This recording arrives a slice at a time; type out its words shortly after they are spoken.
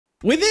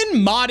Within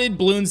modded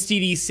Bloons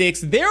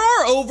TD6, there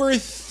are over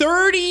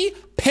 30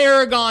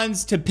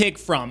 Paragons to pick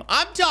from.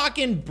 I'm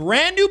talking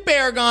brand new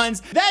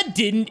Paragons that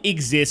didn't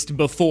exist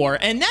before.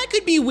 And that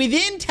could be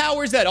within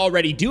towers that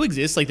already do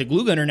exist, like the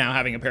Glue Gunner now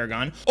having a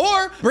Paragon,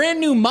 or brand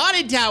new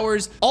modded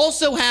towers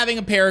also having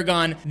a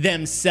Paragon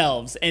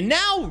themselves. And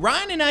now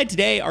Ryan and I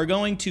today are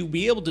going to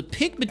be able to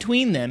pick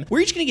between them.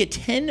 We're each gonna get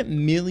 $10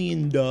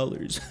 million.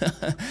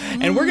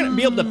 And we're gonna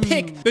be able to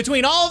pick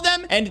between all of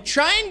them and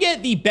try and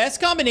get the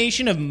best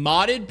combination of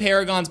modded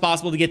Paragons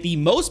possible to get the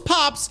most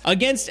pops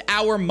against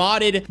our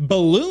modded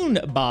Bloon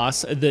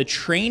boss, the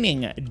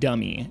training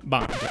dummy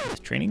boss.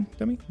 Training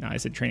dummy? No, I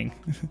said training.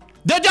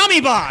 The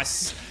dummy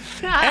boss!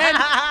 And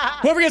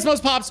whoever gets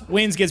most pops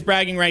wins, gets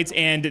bragging rights,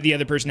 and the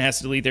other person has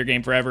to delete their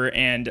game forever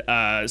and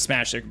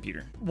smash their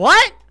computer.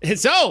 What?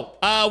 So,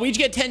 we each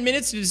get 10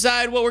 minutes to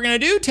decide what we're gonna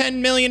do. $10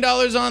 million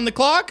on the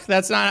clock.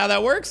 That's not how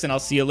that works, and I'll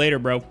see you later,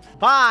 bro.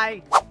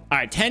 Bye. All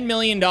right, $10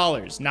 million,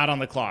 not on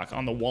the clock,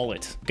 on the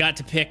wallet. Got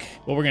to pick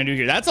what we're gonna do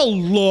here. That's a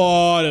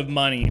lot of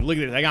money. Look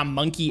at this, I got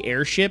monkey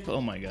airship.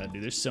 Oh my God,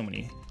 dude, there's so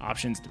many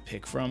options to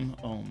pick from.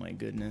 Oh my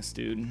goodness,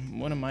 dude.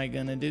 What am I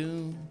gonna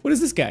do? What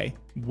is this guy?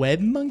 Web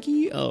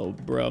monkey? Oh,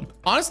 bro.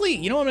 Honestly,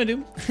 you know what I'm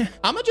gonna do?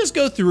 I'm gonna just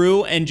go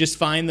through and just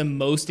find the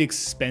most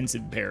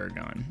expensive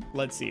Paragon.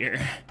 Let's see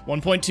here.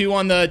 1.2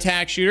 on the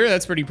attack shooter,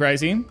 that's pretty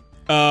pricey.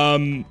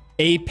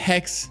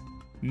 Apex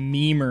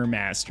Memer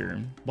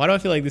Master. Why do I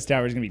feel like this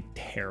tower is gonna be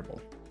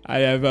terrible? I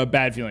have a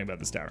bad feeling about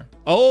this tower.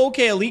 Oh,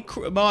 okay, Elite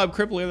Mob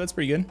Crippler, that's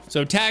pretty good.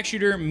 So Attack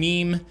Shooter,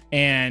 Meme,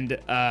 and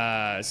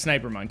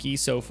Sniper Monkey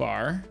so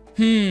far.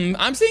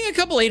 I'm seeing a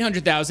couple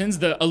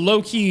 800,000s. A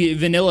low-key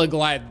vanilla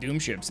Goliath Doom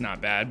ship's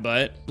not bad,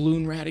 but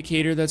Bloon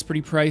Radicator, that's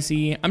pretty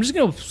pricey. I'm just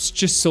gonna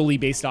solely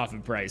based off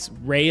of price.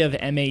 Ray of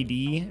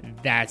MAD,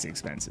 that's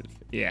expensive.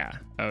 Yeah,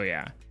 oh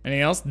yeah.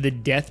 Anything else? The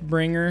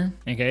Deathbringer,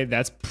 okay,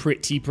 that's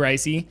pretty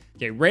pricey.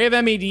 Okay, Ray of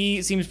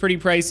MAD seems pretty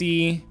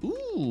pricey.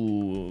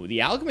 Ooh,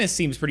 the Alchemist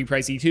seems pretty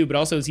pricey too, but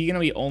also is he gonna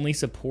be only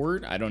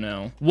support? I don't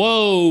know.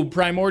 Whoa,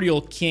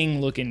 Primordial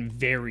King looking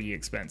very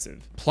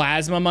expensive.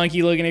 Plasma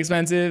Monkey looking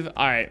expensive.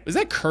 All right, is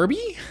that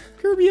Kirby?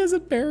 Kirby has a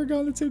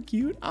Paragon, that's so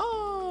cute.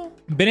 Oh.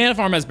 Banana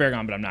Farm has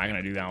Paragon, but I'm not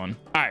gonna do that one.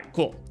 All right,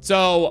 cool.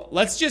 So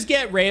let's just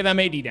get Ray of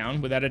MAD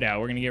down, without a doubt.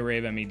 We're gonna get Ray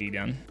of MAD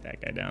down,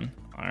 that guy down.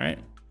 All right,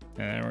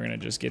 and then we're gonna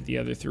just get the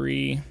other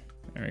three.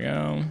 There we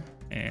go,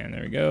 and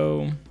there we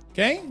go.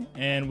 Okay,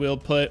 and we'll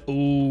put,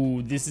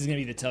 ooh, this is gonna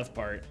be the tough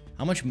part.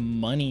 How much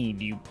money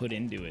do you put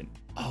into it?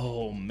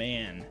 Oh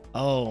man,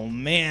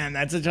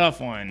 that's a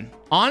tough one.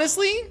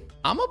 Honestly,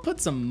 I'm gonna put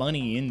some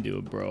money into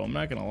it, bro. I'm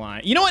not gonna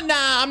lie. You know what?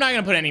 Nah, I'm not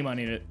gonna put any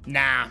money into it.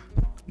 Nah,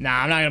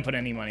 I'm not gonna put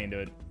any money into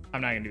it. I'm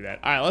not gonna do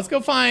that. All right, let's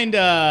go find,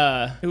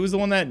 who was the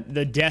one that,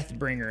 the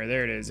Deathbringer,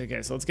 there it is.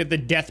 Okay, so let's get the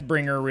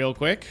Deathbringer real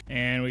quick.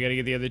 And we gotta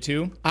get the other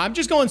two. I'm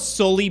just going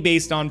solely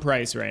based on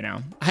price right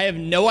now. I have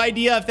no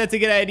idea if that's a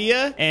good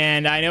idea.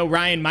 And I know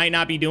Ryan might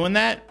not be doing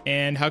that.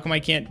 And how come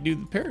I can't do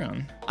the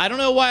Paragon? I don't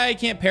know why I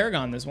can't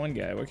Paragon this one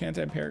guy. Why can't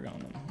I Paragon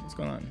him? What's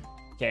going on?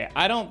 Okay,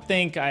 I don't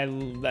think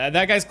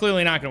that guy's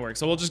clearly not gonna work.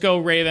 So we'll just go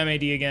Ray of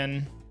MAD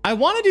again. I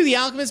wanna do the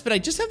Alchemist, but I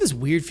just have this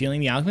weird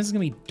feeling the Alchemist is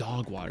gonna be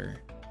dog water.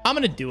 I'm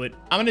gonna do it.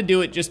 I'm gonna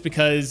do it just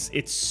because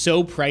it's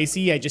so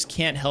pricey. I just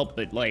can't help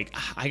but like,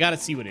 I gotta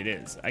see what it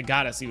is. I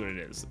gotta see what it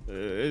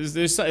is.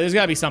 There's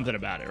gotta be something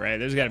about it, right?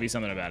 There's gotta be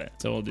something about it.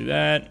 So we'll do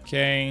that,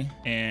 okay.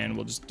 And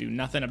we'll just do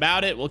nothing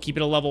about it. We'll keep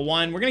it a level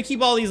 1. We're gonna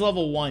keep all these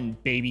level 1,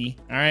 baby.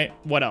 All right,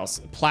 what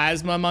else?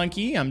 Plasma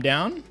Monkey, I'm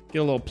down. Get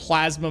a little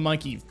Plasma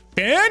Monkey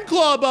fan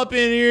club up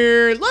in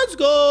here. Let's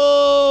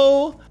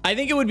go. I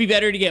think it would be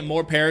better to get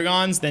more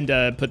Paragons than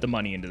to put the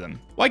money into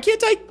them. Why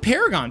can't I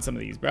Paragon some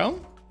of these,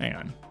 bro? Hang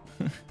on.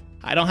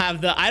 I don't have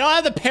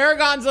the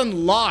Paragons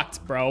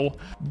unlocked, bro.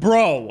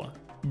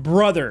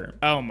 Brother.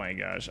 Oh my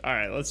gosh. All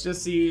right, let's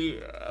just see.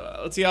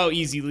 Let's see how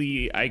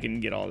easily I can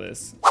get all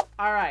this.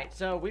 All right,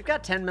 so we've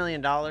got $10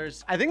 million.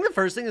 I think the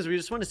first thing is we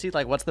just want to see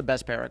like what's the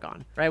best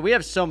Paragon, right? We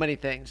have so many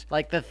things,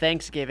 like the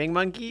Thanksgiving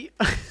monkey.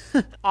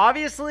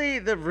 Obviously,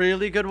 the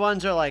really good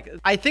ones are like,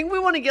 I think we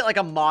want to get like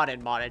a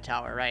modded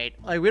tower, right?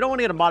 Like we don't want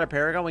to get a modded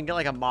Paragon, we can get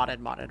like a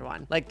modded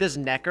one. Like this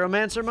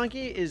Necromancer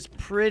monkey is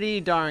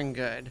pretty darn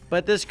good,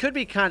 but this could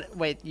be kind of,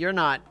 wait, you're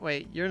not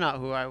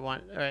who I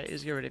want. All right,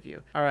 let's get rid of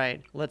you. All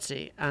right, let's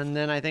see. And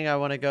then I think I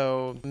want to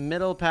go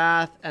middle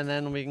path and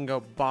then we can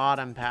go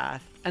bottom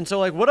path. And so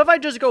like, what if I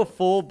just go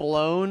full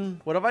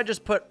blown? What if I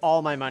just put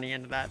all my money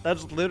into that?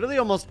 That's literally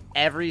almost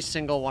every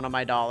single one of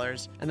my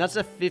dollars. And that's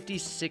a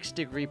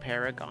 56-degree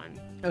Paragon.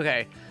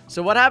 Okay,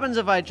 so what happens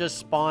if I just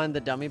spawn the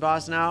dummy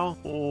boss now?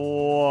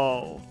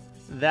 Whoa.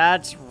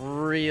 That's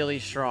really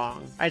strong.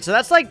 All right, so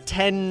that's like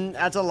 10.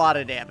 That's a lot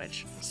of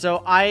damage.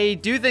 So I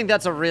do think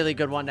that's a really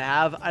good one to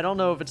have. I don't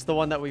know if it's the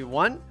one that we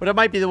want, but it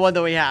might be the one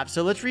that we have.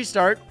 So let's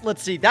restart.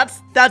 Let's see.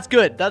 That's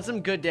good. That's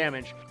some good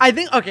damage. I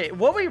think, okay,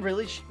 what we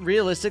really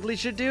realistically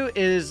should do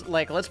is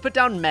like, let's put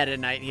down Meta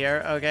Knight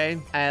here, okay?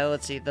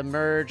 Let's see, the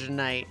Merge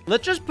Knight.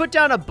 Let's just put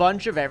down a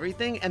bunch of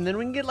everything, and then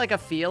we can get like a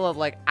feel of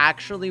like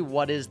actually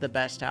what is the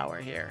best tower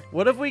here.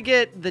 What if we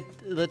get the,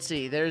 let's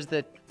see, there's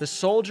the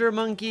Soldier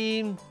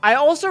Monkey. I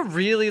also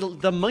really,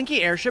 the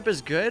Monkey Airship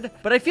is good,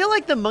 but I feel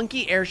like the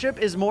Monkey Airship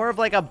is more of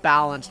like a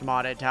balanced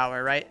modded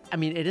tower, right? I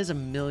mean, it is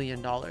 $1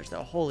 million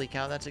though. Holy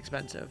cow, that's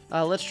expensive.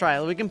 Let's try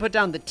it. We can put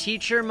down the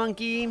Teacher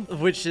Monkey,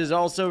 which is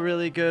also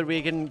really good.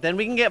 Then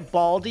we can get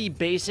Baldy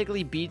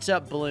basically beats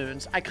up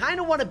Bloons. I kind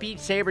of want to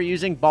beat Sabre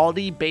using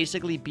Baldy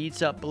basically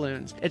beats up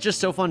Bloons. It's just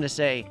so fun to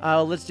say.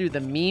 Let's do the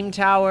Meme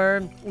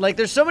Tower. Like,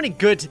 there's so many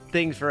good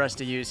things for us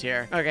to use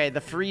here. Okay,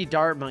 the Free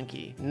Dart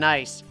Monkey.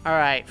 Nice. All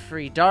right,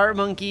 Free Dart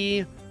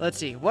Monkey. Let's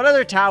see. What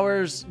other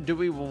towers do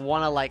we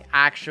want to like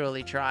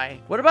actually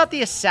try? What about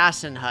the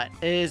Assassin Hut?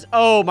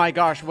 Oh my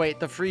gosh, wait,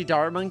 the Free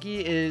Dart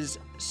Monkey is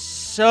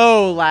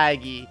so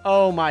laggy.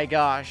 Oh my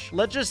gosh.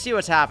 Let's just see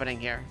what's happening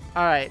here.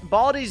 All right,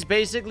 Baldy's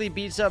basically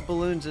beats up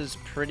Bloons is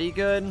pretty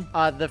good.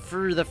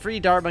 The Free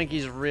Dart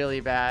Monkey's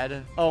really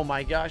bad. Oh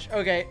my gosh.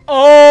 Okay.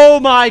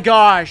 Oh my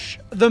gosh.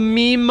 The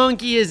Meme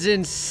Monkey is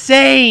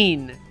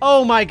insane.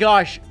 Oh my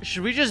gosh.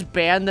 Should we just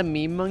ban the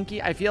Meme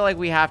Monkey? I feel like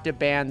we have to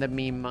ban the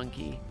Meme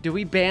Monkey. Do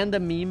we ban the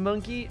Meme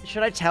Monkey?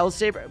 Should I tell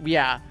Sabre?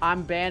 Yeah,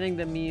 I'm banning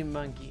the Meme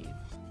Monkey.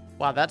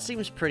 Wow, that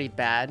seems pretty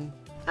bad.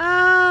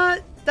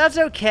 That's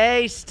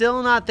okay.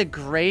 Still not the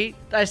great.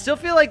 I still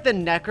feel like the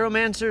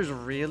Necromancer's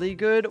really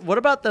good. What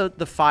about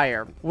the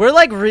Fire? We're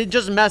like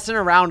just messing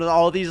around with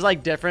all these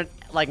like different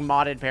like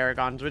modded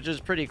Paragons, which is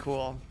pretty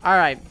cool. All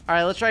right,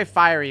 let's try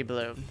Fiery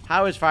Blue.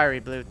 How is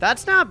Fiery Blue?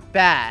 That's not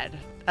bad.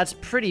 That's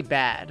pretty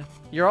bad.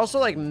 You're also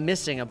like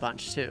missing a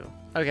bunch too.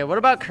 Okay, what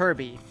about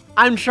Kirby?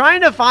 I'm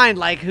trying to find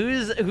like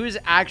who's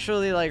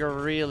actually like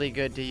really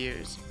good to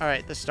use. All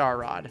right, the Star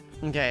Rod.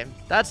 Okay,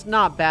 that's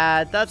not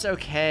bad. That's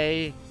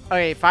okay.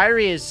 Okay,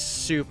 Fiery is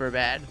super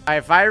bad. All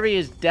right, Fiery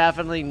is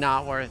definitely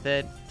not worth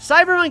it.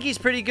 Cyber Monkey's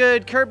pretty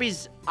good.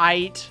 Kirby's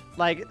aight.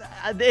 Like,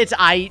 it's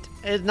aight.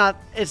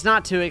 It's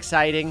not too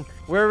exciting.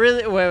 We're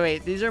really,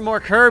 wait, these are more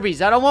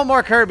Kirbys. I don't want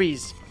more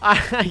Kirbys.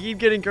 I keep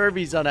getting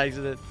Kirbys on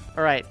accident.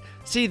 All right.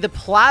 See, the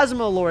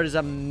Plasma Lord is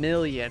 1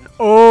 million.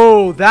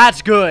 Oh,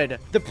 that's good.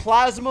 The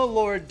Plasma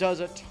Lord does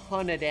a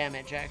ton of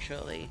damage,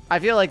 actually. I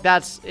feel like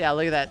that's, yeah,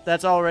 look at that.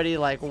 That's already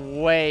like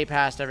way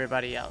past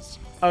everybody else.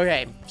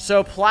 Okay,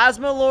 so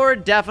Plasma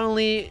Lord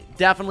definitely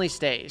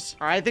stays.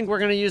 All right, I think we're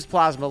gonna use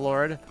Plasma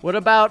Lord. What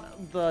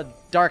about the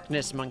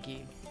Darkness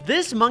Monkey?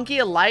 This Monkey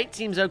of Light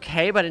seems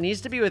okay, but it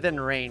needs to be within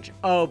range.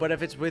 Oh, but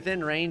if it's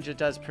within range, it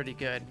does pretty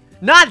good.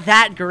 Not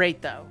that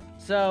great, though.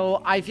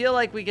 So I feel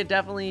like we could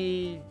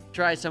definitely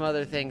try some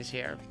other things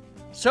here.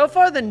 So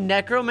far, the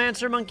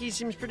Necromancer Monkey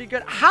seems pretty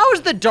good. How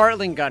is the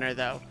Dartling Gunner,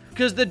 though?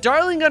 Because the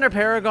Dartling Gunner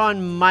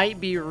Paragon might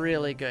be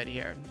really good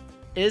here.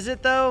 Is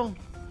it, though?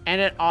 And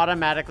it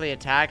automatically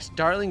attacks.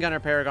 Dartling Gunner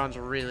Paragon's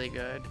really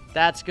good.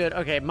 That's good.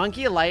 Okay,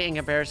 Monkey of Light in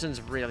comparison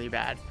is really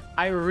bad.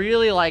 I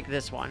really like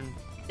this one.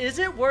 Is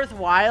it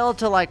worthwhile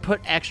to like put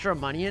extra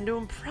money into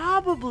him?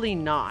 Probably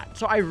not.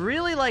 So I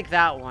really like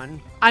that one.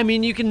 I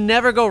mean, you can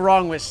never go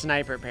wrong with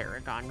Sniper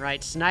Paragon,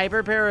 right?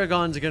 Sniper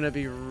Paragon's gonna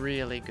be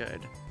really good.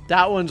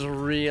 That one's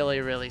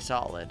really, really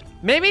solid.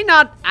 Maybe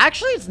not.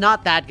 Actually, it's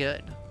not that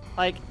good.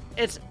 Like,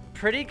 it's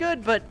pretty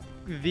good, but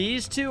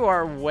these two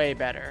are way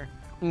better.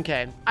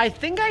 Okay, I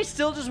think I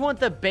still just want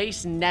the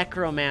base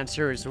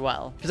Necromancer as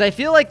well, because I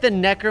feel like the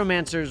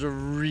Necromancer is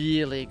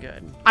really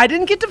good. I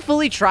didn't get to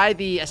fully try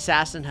the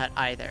Assassin Hut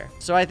either,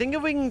 so I think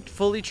if we can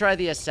fully try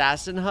the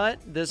Assassin Hut,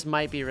 this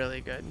might be really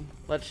good.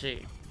 Let's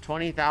see,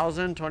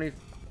 20,000, 20,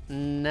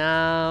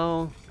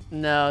 no,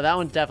 that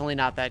one's definitely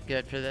not that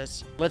good for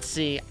this. Let's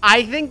see,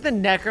 I think the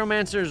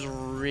Necromancer is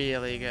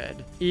really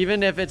good,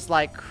 even if it's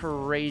like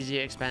crazy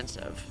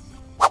expensive.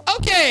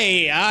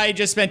 Okay, I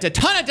just spent a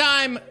ton of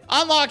time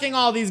unlocking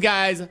all these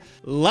guys.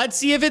 Let's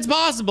see if it's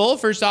possible.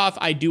 First off,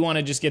 I do want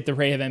to just get the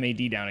Ray of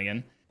MAD down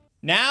again.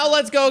 Now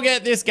let's go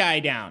get this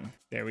guy down.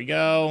 There we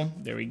go.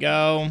 There we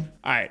go.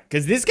 All right,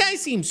 because this guy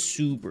seems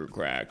super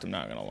cracked. I'm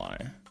not going to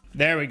lie.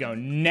 There we go.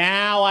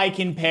 Now I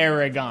can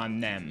Paragon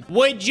them.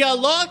 Would you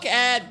look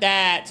at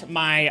that,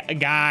 my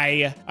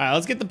guy? All right,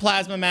 let's get the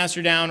Plasma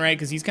Master down, right?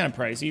 Because he's kind of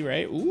pricey,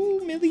 right?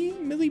 Ooh,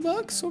 milli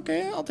bucks.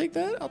 Okay, I'll take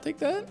that. I'll take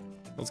that.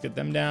 Let's get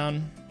them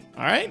down.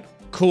 All right,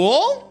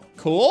 cool.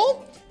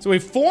 So we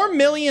have 4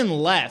 million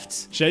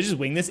left. Should I just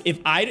wing this?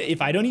 If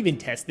I don't even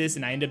test this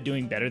and I end up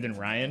doing better than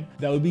Ryan,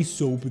 that would be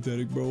so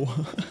pathetic, bro.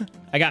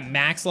 I got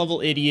max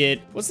level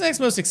Idiot. What's the next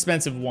most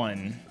expensive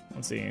one?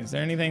 Let's see, is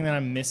there anything that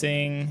I'm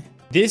missing?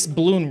 This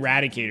Bloon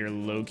Radicator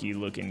low-key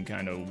looking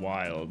kind of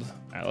wild.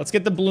 All right, let's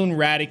get the Bloon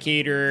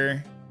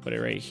Radicator. Put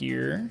it right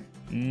here.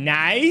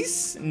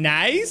 Nice,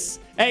 nice.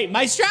 Hey,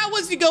 my strat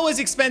was to go as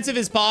expensive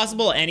as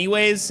possible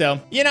anyways, so,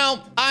 you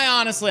know,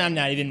 I'm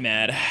not even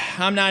mad.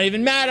 I'm not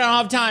even mad. I don't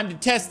have time to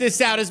test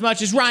this out as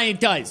much as Ryan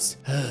does.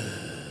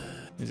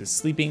 There's a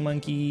sleeping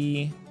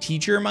monkey,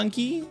 teacher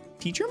monkey.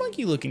 Teacher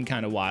monkey looking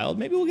kind of wild.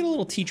 Maybe we'll get a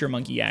little teacher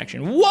monkey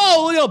action.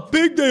 Whoa, look how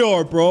big they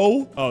are,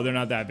 bro. Oh, they're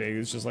not that big.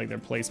 It's just like their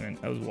placement.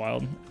 That was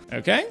wild.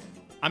 Okay,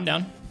 I'm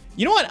down.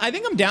 You know what? I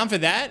think I'm down for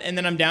that. And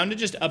then I'm down to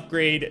just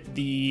upgrade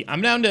the,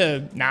 I'm down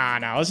to, nah,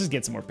 let's just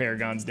get some more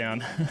Paragons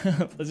down.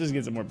 Let's just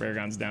get some more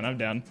Paragons down. I'm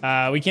down.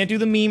 We can't do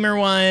the memer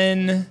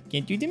one.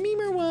 Can't do the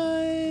memer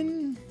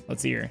one.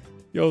 Let's see here.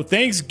 Yo,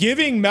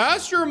 Thanksgiving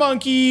Master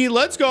Monkey.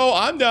 Let's go.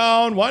 I'm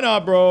down. Why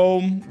not,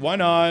 bro? Why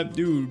not?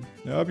 Dude,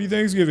 happy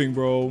Thanksgiving,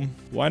 bro.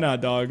 Why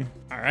not, dog?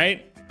 All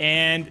right.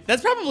 And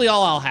that's probably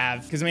all I'll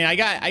have. Because, I mean, I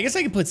guess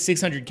I could put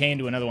 600K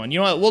into another one.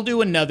 You know what? We'll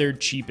do another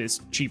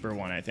cheaper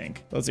one, I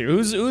think. Let's see.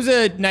 Who's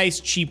a nice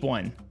cheap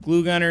one?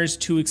 Glue Gunner's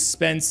too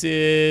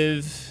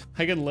expensive.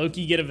 I could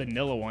low-key get a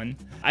vanilla one.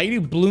 I can do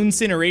Bloon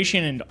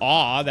Incineration and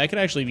Awe. That could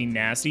actually be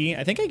nasty.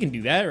 I think I can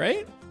do that,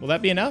 right? Will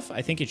that be enough?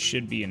 I think it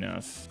should be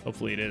enough.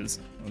 Hopefully it is.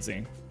 Let's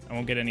see. I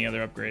won't get any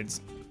other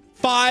upgrades.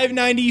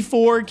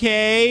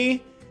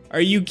 594K? Are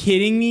you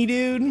kidding me,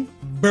 dude?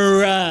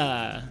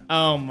 Bruh.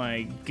 Oh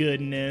my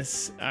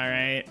goodness. All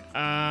right.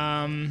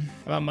 How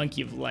about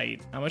Monkey of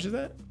Light? How much is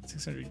that?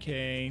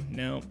 600K.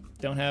 Nope.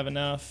 Don't have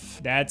enough.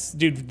 That's,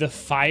 dude, the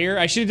fire.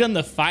 I should have done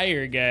the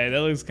fire guy. That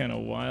looks kind of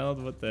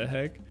wild. What the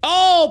heck?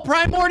 Oh,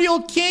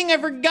 Primordial King. I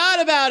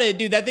forgot about it.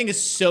 Dude, that thing is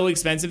so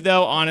expensive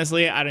though.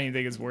 Honestly, I don't even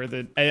think it's worth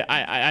it.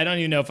 I don't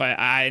even know if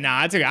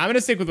nah, it's okay. I'm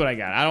gonna stick with what I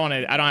got. I don't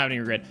have any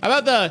regret. How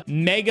about the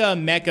Mega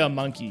Mecha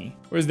Monkey?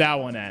 Where's that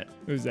one at?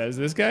 Who's that? Is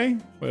this guy?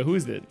 Wait, who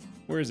is it?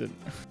 Where is it?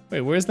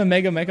 Wait, where's the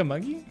Mega Mecha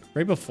Monkey?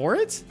 Right before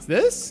it? It's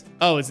this?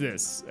 Oh, it's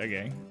this.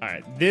 Okay. All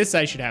right. This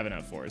I should have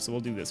enough for, so we'll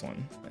do this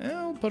one.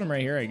 I'll put him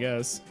right here, I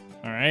guess.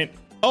 All right.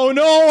 Oh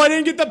no, I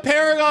didn't get the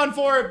Paragon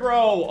for it,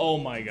 bro. Oh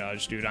my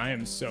gosh, dude. I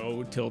am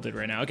so tilted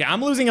right now. Okay,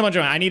 I'm losing a bunch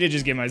of money. I need to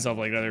just give myself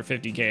like another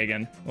 50K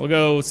again. We'll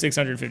go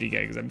 650K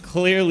because I'm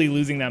clearly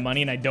losing that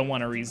money and I don't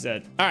want to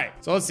reset. All right,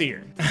 so let's see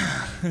here.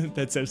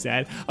 That's so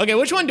sad. Okay,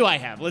 which one do I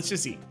have? Let's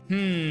just see.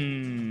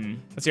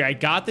 Let's see. I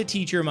got the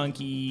teacher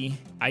monkey,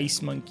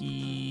 ice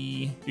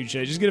monkey. Dude,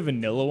 should I just get a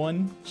vanilla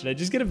one? Should I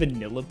just get a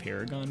vanilla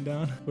Paragon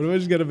down? What do I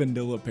just get a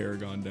vanilla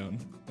Paragon down?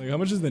 Like, how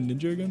much is the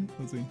ninja again?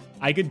 Let's see.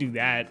 I could do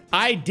that.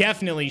 I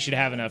definitely should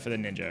have enough for the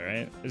ninja,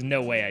 right? There's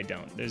no way I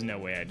don't. There's no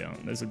way I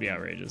don't. This would be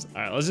outrageous.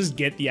 All right, let's just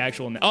get the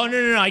actual. Oh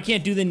no, I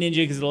can't do the ninja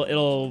because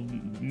it'll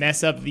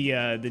mess up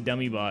the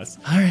dummy boss.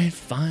 All right,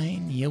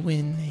 fine. You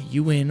win.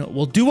 You win.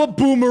 We'll do a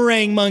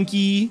boomerang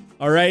monkey.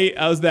 All right,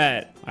 how's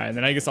that? All right, and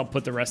then I guess I'll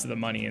put the rest of the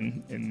money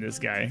in this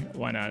guy.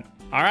 Why not?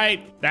 All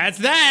right, that's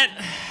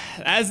that.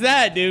 That's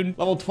that, dude.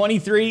 Level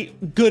 23,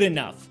 good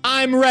enough.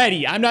 I'm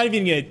ready. I'm not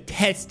even gonna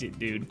test it,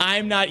 dude.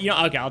 I'm not,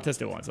 okay, I'll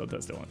test it once. All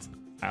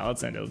right,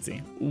 let's send it. Let's see.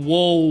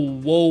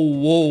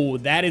 Whoa.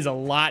 That is a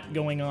lot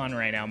going on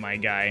right now, my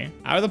guy.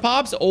 How are the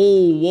pops?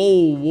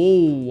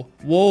 Oh,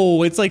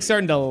 whoa. It's like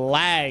starting to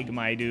lag,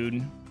 my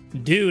dude.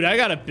 Dude, I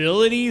got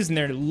abilities and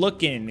they're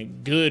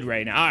looking good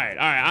right now. All right.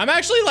 I'm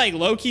actually like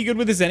low-key good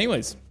with this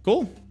anyways.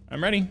 Cool.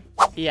 I'm ready.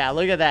 Yeah,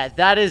 look at that.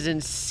 That is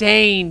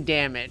insane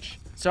damage.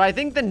 So I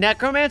think the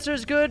Necromancer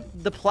is good.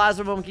 The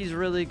Plasma Monkey is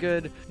really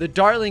good. The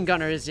Dartling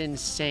Gunner is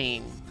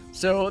insane.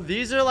 So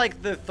these are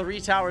like the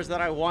 3 towers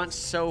that I want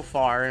so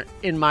far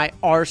in my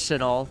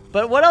arsenal.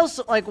 But what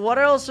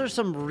else are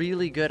some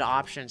really good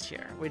options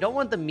here? We don't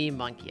want the Meme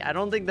Monkey. I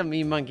don't think the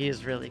Meme Monkey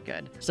is really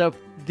good. So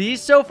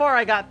these so far,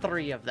 I got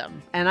 3 of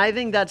them. And I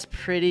think that's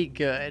pretty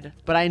good.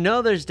 But I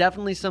know there's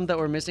definitely some that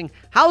we're missing.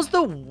 How's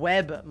the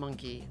Web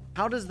Monkey?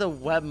 How does the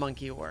Web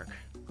Monkey work?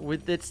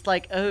 It's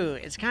like, oh,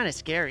 it's kind of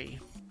scary.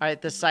 All right,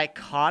 the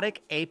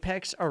Psychotic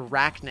Apex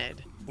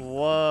Arachnid.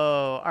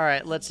 Whoa. All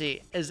right, let's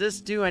see. Does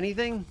this do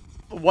anything?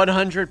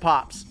 100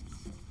 pops.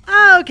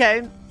 Ah,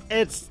 okay.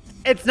 It's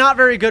not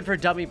very good for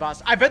dummy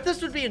boss. I bet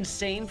this would be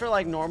insane for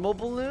like normal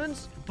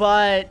balloons,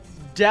 but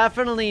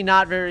definitely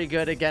not very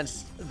good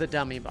against the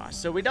dummy boss.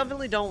 So we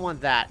definitely don't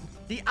want that.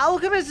 The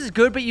Alchemist is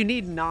good, but you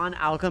need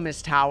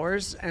non-Alchemist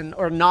towers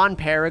or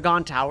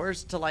non-Paragon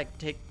towers to like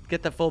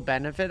get the full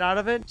benefit out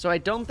of it. So I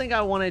don't think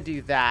I want to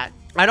do that.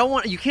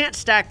 You can't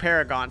stack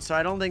Paragon, so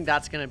I don't think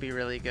that's going to be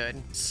really good.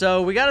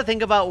 So we got to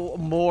think about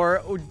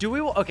more.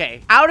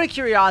 Okay, out of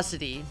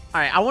curiosity.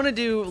 All right,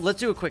 let's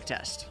do a quick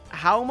test.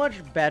 How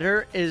much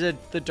better is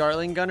the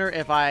Dartling Gunner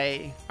if all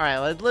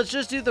right, let's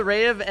just do the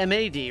rate of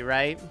MAD,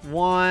 right?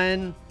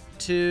 1,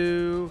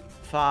 2,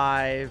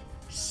 5,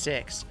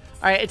 6.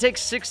 All right, it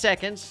takes 6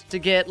 seconds to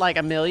get like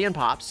 1,000,000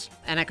 pops,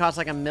 and it costs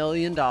like $1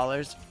 million.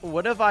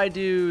 What if I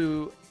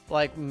do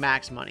like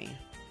max money?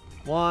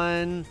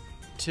 1,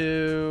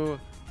 2.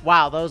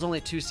 Wow, that was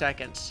only 2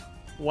 seconds.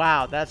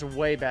 Wow, that's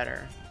way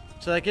better.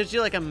 So that gives you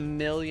like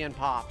 1,000,000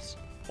 pops.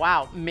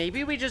 Wow,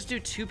 maybe we just do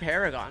 2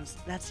 Paragons.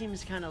 That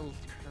seems kind of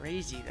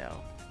crazy though.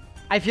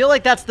 I feel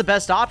like that's the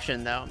best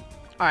option though.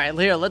 All right,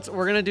 here,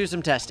 we're gonna do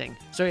some testing.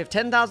 So we have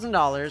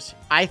 $10,000.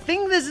 I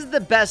think this is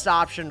the best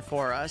option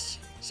for us.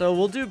 So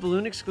we'll do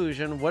balloon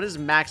exclusion. What is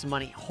max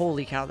money?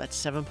 Holy cow,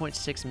 that's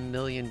 $7.6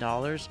 million.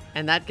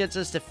 And that gets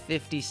us to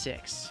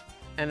 56.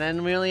 And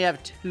then we only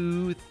have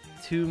 $2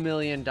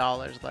 million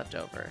left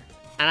over.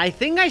 And I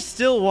think I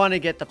still want to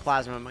get the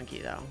plasma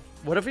monkey though.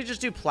 What if we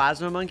just do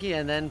plasma monkey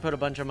and then put a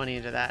bunch of money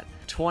into that?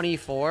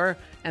 24,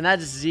 and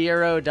that's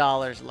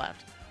 $0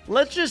 left.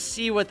 Let's just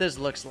see what this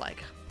looks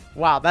like.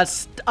 Wow,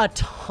 that's a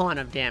ton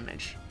of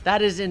damage.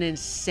 That is an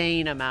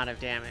insane amount of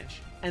damage.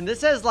 And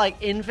this has like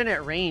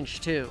infinite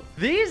range too.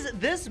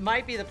 This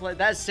might be the play.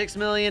 That's 6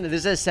 million.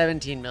 This has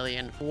 17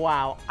 million.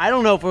 Wow. I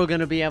don't know if we're going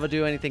to be able to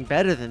do anything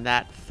better than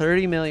that.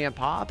 30 million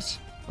pops.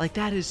 Like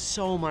that is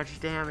so much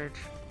damage.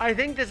 I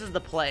think this is the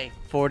play.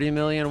 40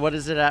 million. What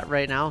is it at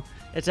right now?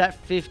 It's at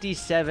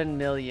 57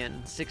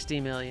 million, 60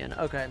 million.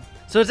 Okay.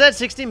 So it's at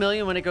 60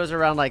 million when it goes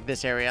around like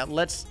this area.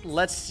 Let's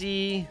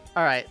see.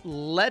 All right,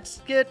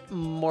 let's get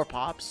more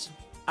pops.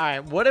 All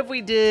right, what if we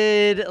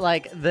did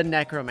like the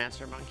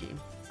Necromancer monkey?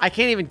 I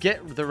can't even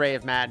get the Ray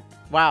of Mad.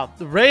 Wow,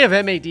 the Ray of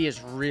MAD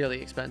is really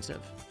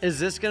expensive. Is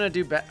this gonna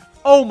do better?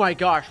 Oh my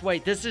gosh,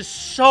 wait, this is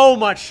so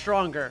much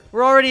stronger.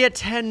 We're already at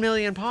 10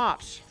 million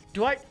pops.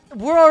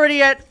 We're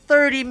already at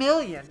 30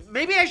 million.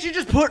 Maybe I should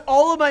just put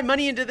all of my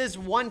money into this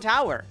one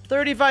tower.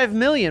 35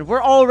 million.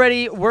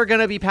 We're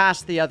gonna be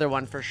past the other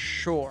one for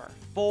sure.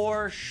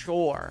 For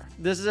sure.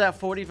 This is at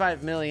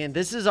 45 million.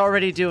 This is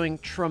already doing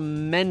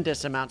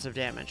tremendous amounts of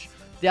damage.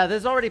 Yeah,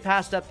 this already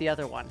passed up the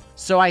other one.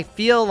 So I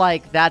feel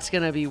like that's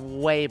gonna be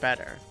way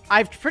better.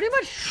 I've pretty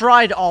much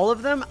tried all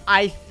of them.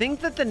 I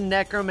think that the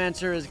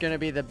Necromancer is gonna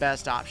be the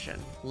best option.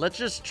 Let's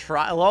just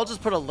try. Well, I'll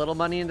just put a little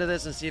money into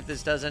this and see if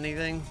this does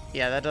anything.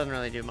 Yeah, that doesn't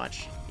really do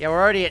much. Yeah, we're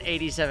already at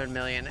 87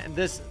 million. And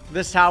this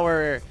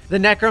tower, the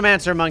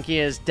Necromancer monkey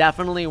is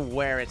definitely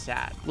where it's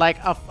at. Like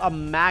a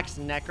max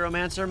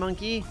Necromancer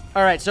monkey.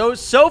 All right, so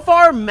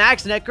far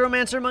max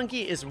Necromancer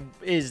monkey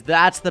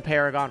that's the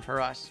Paragon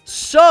for us.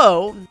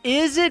 So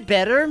is it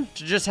better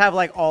to just have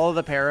like all of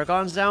the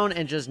Paragons down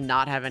and just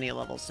not have any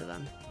levels to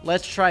them?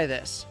 Let's try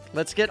this.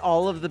 Let's get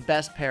all of the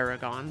best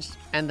Paragons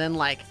and then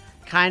like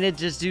kind of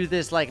just do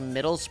this like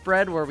middle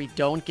spread where we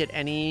don't get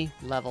any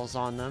levels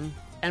on them.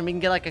 And we can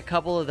get like a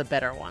couple of the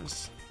better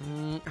ones.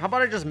 How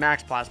about I just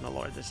max Plasma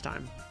Lord this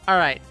time? All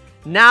right,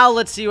 now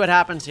let's see what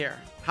happens here.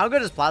 How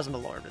good is Plasma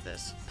Lord with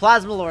this?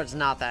 Plasma Lord's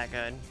not that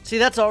good. See,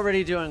 that's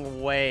already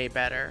doing way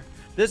better.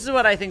 This is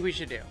what I think we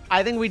should do.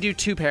 I think we do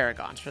 2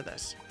 Paragons for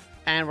this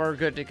and we're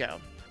good to go.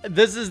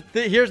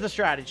 Here's the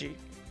strategy.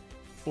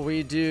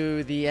 We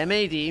do the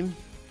MAD,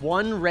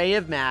 1 Ray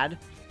of Mad,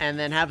 and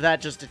then have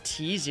that just a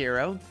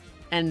T0.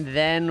 And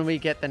then we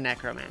get the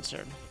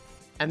Necromancer.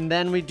 And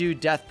then we do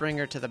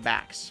Deathbringer to the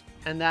backs.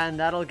 And then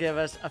that'll give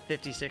us a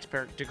 56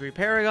 degree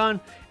Paragon,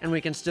 and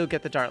we can still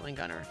get the Dartling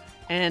Gunner.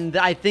 And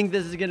I think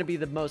this is going to be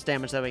the most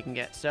damage that we can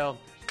get. So,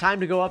 time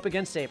to go up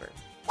against Sabre.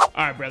 All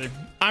right, brother.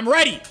 I'm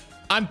ready.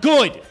 I'm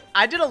good.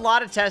 I did a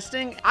lot of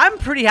testing. I'm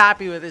pretty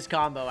happy with this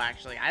combo,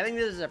 actually. I think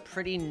this is a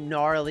pretty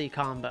gnarly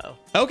combo.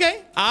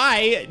 Okay.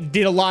 I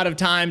did a lot of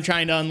time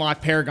trying to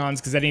unlock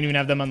Paragons because I didn't even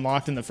have them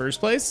unlocked in the first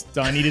place.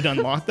 So I needed to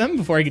unlock them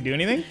before I could do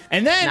anything.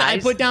 And then I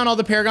put down all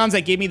the Paragons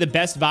that gave me the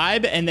best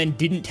vibe and then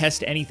didn't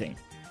test anything.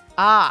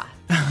 Ah.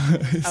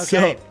 Okay.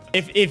 So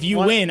if you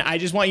win, I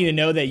just want you to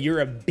know that you're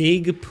a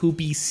big,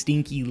 poopy,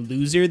 stinky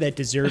loser that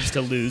deserves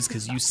to lose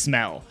because you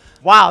smell.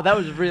 Wow, that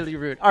was really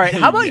rude. All right,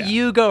 how about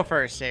you go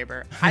first,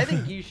 Sabre? I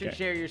think you should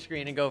share your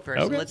screen and go first.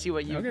 Okay. And let's see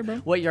what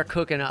you're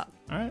cooking up.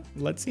 All right,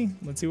 let's see.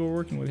 Let's see what we're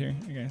working with here.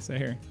 Okay, so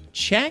here.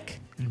 Check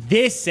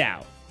this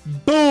out.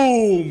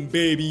 Boom,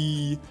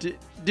 baby.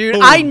 Dude,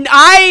 boom.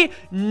 I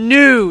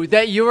knew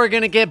that you were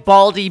going to get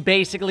Baldy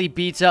basically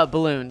beats up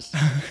Bloons.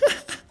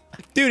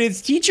 Dude,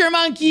 it's Teacher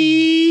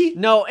Monkey.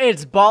 No,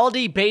 it's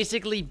Baldy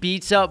basically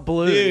beats up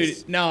Bloons.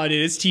 Dude, no,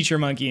 dude, it's Teacher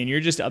Monkey, and you're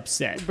just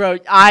upset. Bro,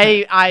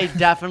 I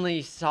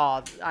definitely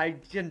saw. I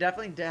can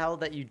definitely tell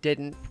that you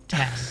didn't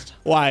test.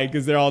 Why?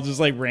 Because they're all just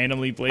like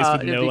randomly placed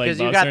with no like buffs. Because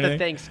you got the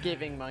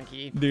Thanksgiving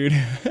monkey. Dude.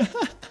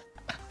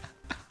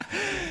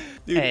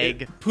 Dude,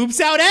 egg. Poops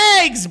out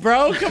eggs,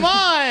 bro. Come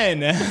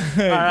on. All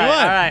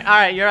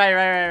right. You're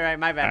right.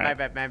 My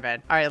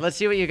bad. All right, let's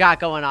see what you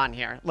got going on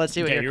here. Let's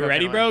see what you're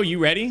ready, bro? You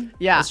ready?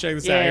 Yeah. Let's check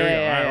this out. Here we go.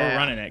 All right, we're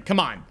running it. Come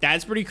on.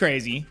 That's pretty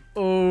crazy.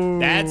 Ooh.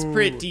 That's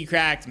pretty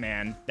cracked,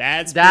 man.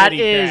 That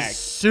is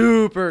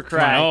super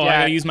cracked. Oh, I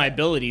gotta use my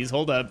abilities.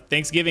 Hold up.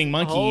 Thanksgiving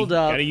monkey. Hold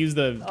up. Gotta use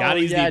the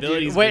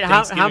abilities. Wait,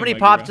 how many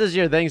pops does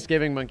your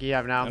Thanksgiving monkey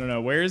have now? I don't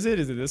know. Where is it?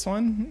 Is it this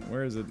one?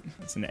 Where is it?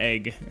 It's an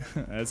egg.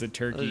 That's a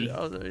turkey.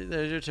 Oh,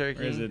 there's your turkey.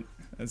 Where is it?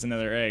 That's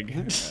another egg.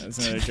 That's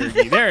another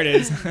turkey. There it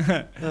is.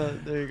 There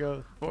you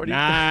go. 40.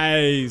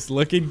 Nice.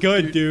 Looking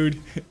good,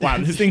 dude. Wow,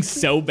 this thing's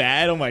so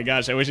bad. Oh my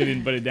gosh, I wish I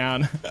didn't put it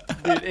down.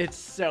 Dude, it's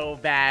so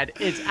bad.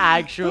 It's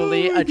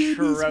actually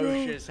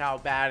atrocious how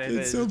bad it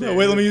is. So bad.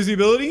 Wait, let me use the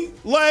ability.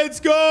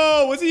 Let's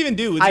go. What's it even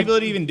do? What's the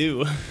ability even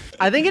do?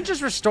 I think it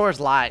just restores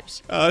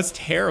lives. Oh, that's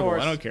terrible. Or-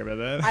 I don't care about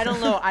that. I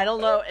don't know. I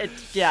don't know.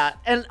 Yeah.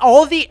 And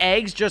all the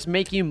eggs just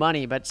make you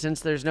money, but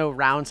since there's no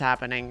rounds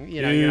happening,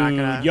 you know, you're not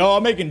gonna. Yo,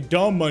 I'm making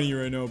dumb money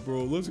right now,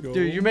 bro. Let's go.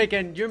 Dude, you're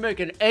making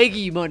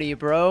eggy money,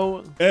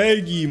 bro.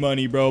 Eggy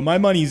money, bro. My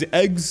money's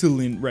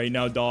excellent right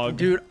now, dog.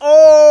 Dude,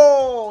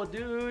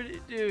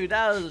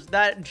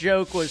 that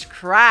joke was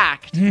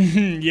cracked.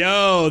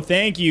 Yo,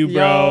 thank you,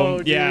 bro.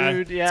 Yo, yeah.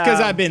 dude, It's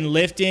because I've been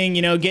lifting,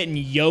 you know, getting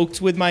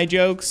yoked with my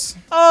jokes.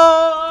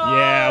 Oh.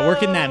 Yeah,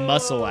 working that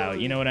muscle out.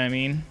 You know what I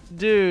mean?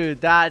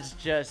 Dude, that's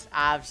just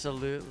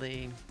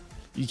absolutely.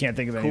 You can't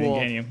think of anything, Cool.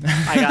 can you?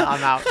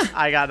 I'm out.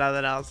 I got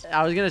nothing else.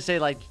 I was gonna say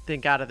like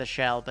think out of the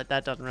shell, but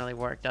that doesn't really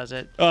work, does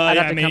it? I'd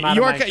have to come out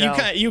of my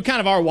shell. You kind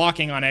of are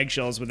walking on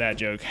eggshells with that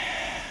joke.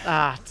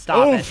 Stop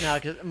Oof. it. No,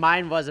 because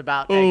mine was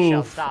about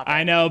eggshells. Stop it.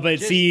 I know, but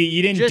see,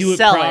 you didn't do it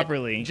sell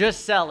properly.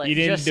 Just sell it. You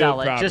didn't just do sell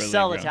it it. properly, Just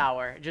sell the bro.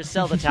 tower. Just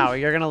sell the tower.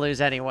 You're gonna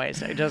lose anyway,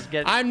 so just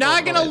get. I'm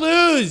not gonna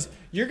lose.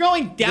 You're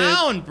going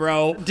down,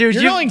 bro. Dude,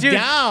 you're going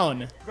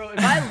down. Bro, if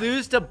I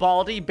lose to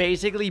Baldy,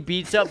 basically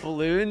beats up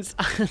Bloons.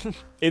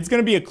 It's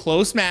gonna be a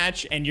close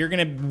match, and you're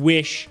gonna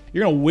wish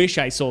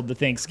I sold the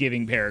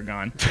Thanksgiving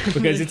Paragon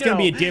because it's gonna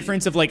be a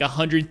difference of like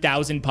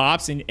 100,000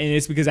 pops, and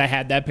it's because I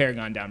had that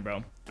Paragon down, bro.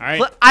 All right.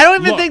 I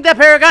don't even think that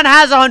Paragon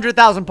has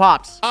 100,000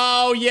 pops.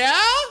 Oh yeah?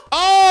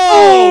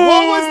 Oh,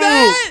 what was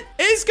that?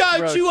 It's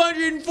got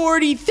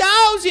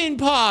 240,000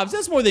 pops.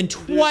 That's more than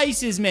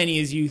twice as many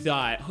as you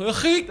thought.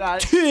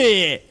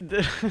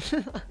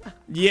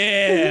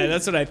 Yeah,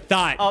 that's what I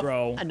thought,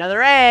 bro.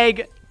 Another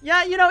egg.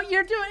 Yeah, you know,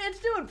 it's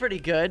doing pretty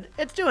good.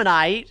 It's doing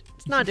aight.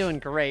 It's not doing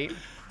great.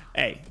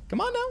 Hey,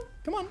 come on now.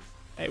 Come on.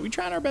 Hey, we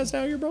trying our best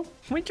out here, bro.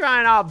 We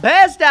trying our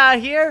best out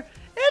here.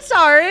 It's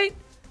all right.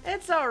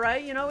 It's all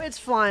right. You know, it's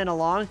flying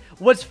along.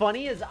 What's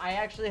funny is I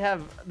actually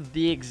have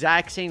the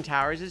exact same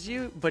towers as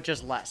you, but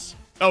just less.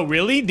 Oh,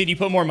 really? Did you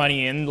put more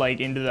money in, like,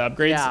 into the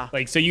upgrades? Yeah.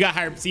 Like, so you got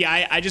higher. See,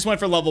 I just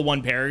went for level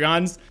 1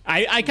 Paragons.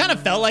 I kind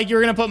of felt like you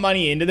were going to put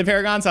money into the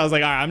Paragons. So I was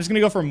like, all right, I'm just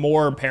going to go for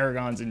more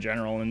Paragons in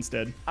general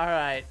instead. All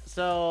right.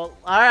 So,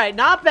 all right.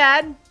 Not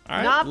bad. All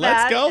right, Not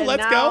let's bad. go. And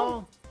Let's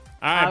go.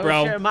 All right, I will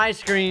bro. share my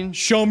screen.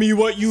 Show me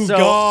what you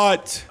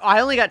got.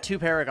 I only got 2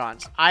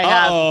 Paragons. I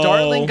have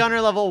Dartling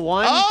Gunner level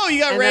 1. Oh,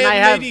 you got and Ray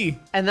then MODDED.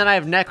 And then I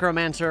have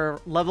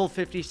Necromancer level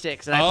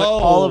 56. And I put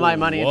all of my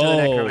money into the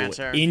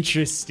Necromancer.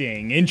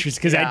 Interesting.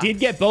 Because I did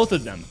get both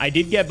of them. I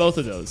did get both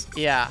of those.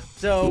 Yeah.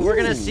 So we're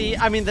going to see.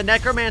 I mean, the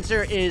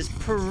Necromancer is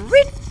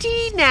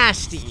pretty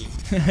nasty.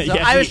 So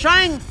Yeah,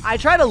 I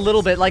tried a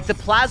little bit. Like, the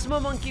Plasma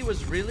Monkey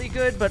was really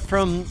good, but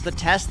from the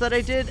test that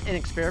I did and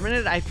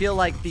experimented, I feel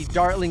like the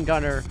Dartling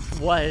Gunner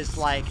was,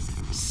 like,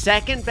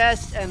 second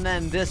best, and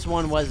then this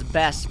one was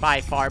best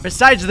by far,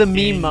 besides the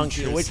Meme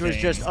Monkey, which was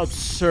just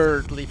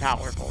absurdly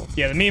powerful.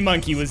 Yeah, the Meme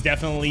Monkey was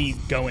definitely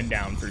going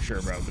down for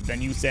sure, bro. But then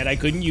you said I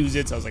couldn't use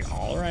it, so I was like,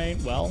 all right,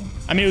 well.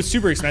 I mean, it was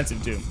super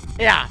expensive, too.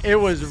 Yeah, it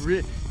was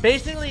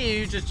basically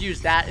you just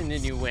use that and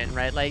then you win,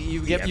 right? Like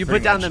you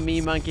put down the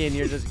Meme Monkey and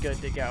you're just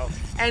good to go.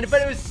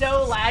 But it was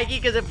so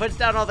laggy because it puts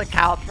down all the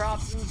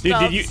caltrops and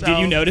stuff. Dude, did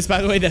you notice,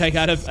 by the way, that I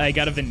got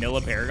a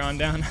vanilla Paragon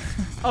down?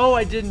 Oh,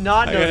 I did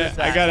not notice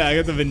that. I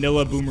got the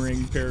vanilla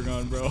boomerang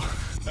Paragon, bro.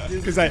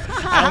 Because I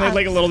only had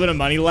like a little bit of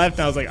money left,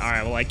 and I was like, all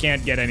right, well, I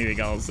can't get anything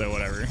else, so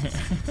whatever.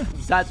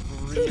 That's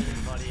really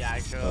funny,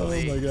 actually.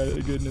 Oh my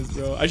god, goodness,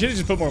 bro. I should have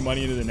just put more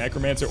money into the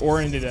Necromancer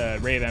or into the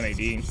Ray of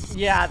MAD.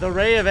 Yeah, the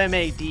Ray of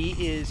MAD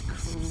is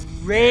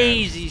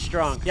crazy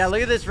strong. Yeah,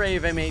 look at this Ray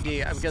of MAD.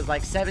 Because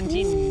like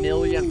 17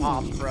 million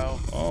pops, bro.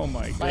 Oh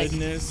my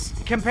goodness.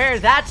 Compare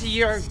that to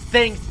your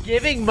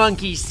Thanksgiving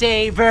monkey,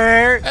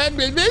 Sabre.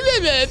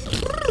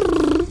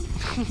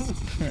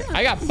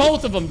 I got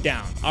both of them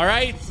down. All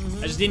right.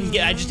 I just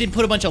didn't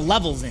put a bunch of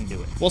levels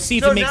into it. We'll see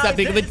if it makes that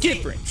big of a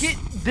difference.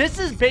 This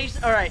is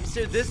based. All right.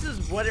 So this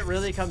is what it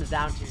really comes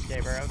down to,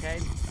 Sabre. Okay.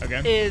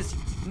 Okay. Is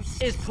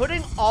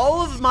putting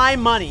all of my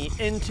money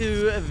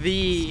into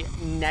the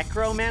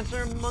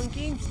Necromancer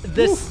monkey.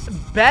 This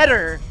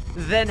better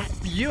than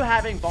you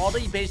having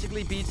Baldy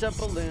basically beats up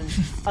Bloons,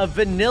 a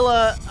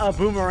vanilla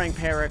boomerang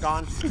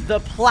Paragon, the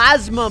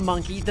Plasma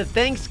Monkey, the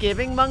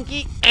Thanksgiving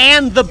Monkey,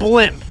 and the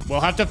Blimp. We'll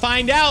have to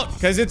find out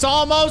because it's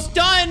almost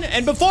done.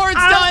 And before it's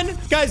done,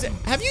 guys,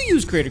 have you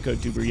used Creator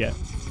Code Tuber yet?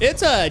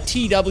 It's a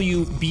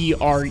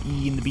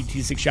TWBRE in the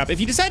BTD6 shop. If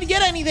you decide to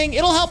get anything,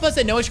 it'll help us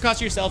at no extra cost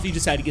to yourself. You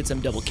decide to get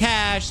some double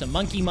cash, some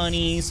monkey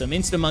money, some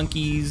insta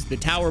monkeys, the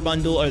tower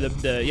bundle, or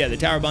the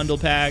tower bundle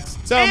packs.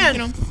 So, and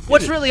you know,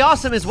 what's really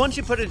awesome is once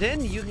you put it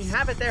in, you can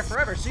have it there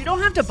forever. So you don't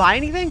have to buy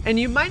anything, and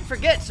you might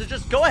forget. So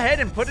just go ahead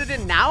and put it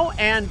in now,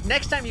 and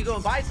next time you go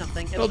and buy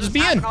something, it'll just be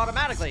happen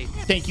automatically.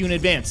 Thank you in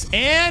advance.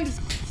 And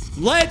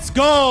let's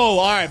go.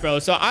 All right, bro.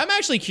 So I'm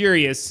actually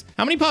curious.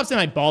 How many pops did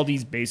my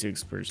Baldi's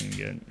Basics person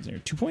get? Is there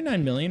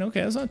 2.9 million?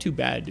 Okay, that's not too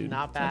bad, dude.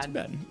 Not bad. Not too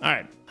bad. All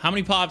right. How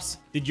many pops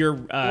did your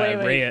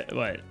wait.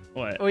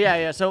 What? Oh,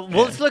 yeah. So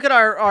let's look at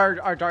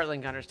our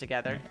Dartling Gunners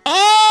together.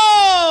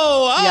 Oh!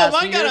 Oh, Yeah, so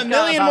mine got yours a got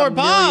million about more a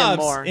million pops.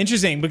 more.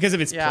 Interesting, because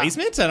of its Yeah.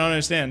 placements? I don't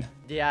understand.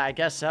 Yeah, I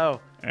guess so.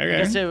 Okay.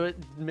 I guess it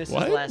misses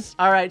What? less.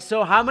 All right,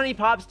 so how many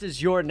pops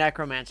does your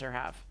necromancer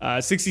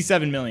have?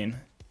 67 million.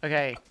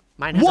 Okay,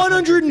 mine has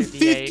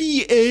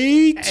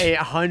 158?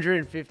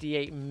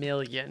 158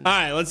 million. All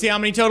right, let's see how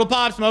many total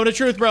pops. Moment of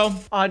truth, bro.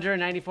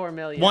 194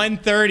 million.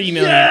 130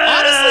 million.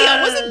 Honestly,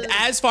 I wasn't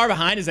as far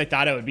behind as I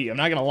thought I would be. I'm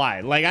not gonna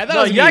lie. Like, I thought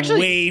I was gonna be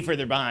way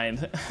further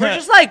behind. We're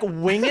just like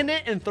winging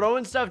it and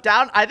throwing stuff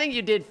down. I think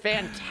you did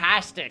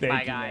fantastic, Thank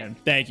my you, guy. man.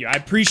 Thank you. I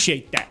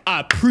appreciate that. I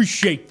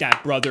appreciate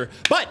that, brother.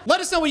 But let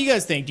us know what you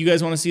guys think. Do you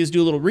guys want to see us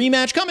do a little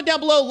rematch? Comment down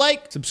below,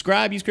 like,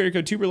 subscribe, use creator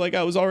code TUBER like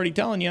I was already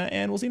telling you,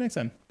 and we'll see you next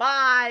time.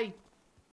 Bye.